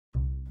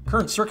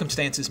Current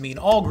circumstances mean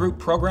all group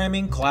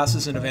programming,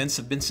 classes, and events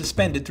have been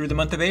suspended through the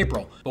month of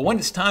April. But when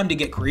it's time to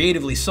get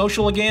creatively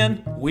social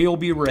again, we'll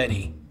be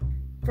ready.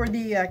 For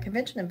the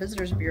Convention and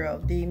Visitors Bureau,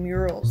 the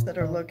murals that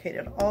are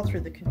located all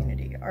through the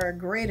community are a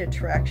great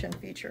attraction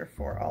feature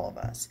for all of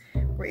us.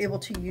 We're able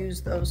to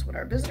use those when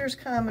our visitors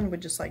come and would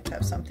just like to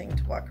have something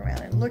to walk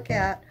around and look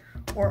at,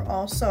 or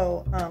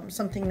also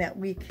something that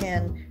we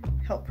can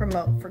help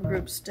promote for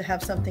groups to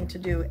have something to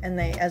do and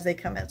as they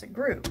come as a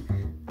group.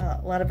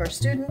 A lot of our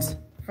students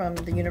from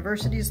the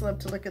universities love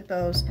to look at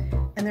those,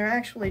 and they're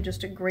actually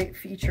just a great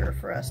feature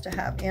for us to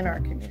have in our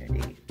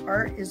community.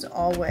 Art is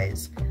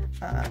always,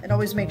 it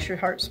always makes your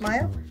heart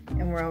smile,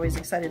 and we're always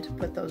excited to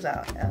put those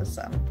out as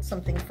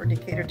something for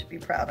Decatur to be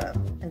proud of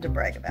and to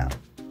brag about.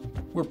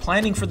 We're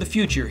planning for the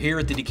future here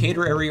at the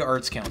Decatur Area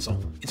Arts Council,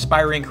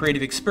 inspiring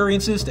creative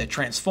experiences that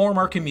transform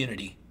our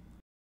community.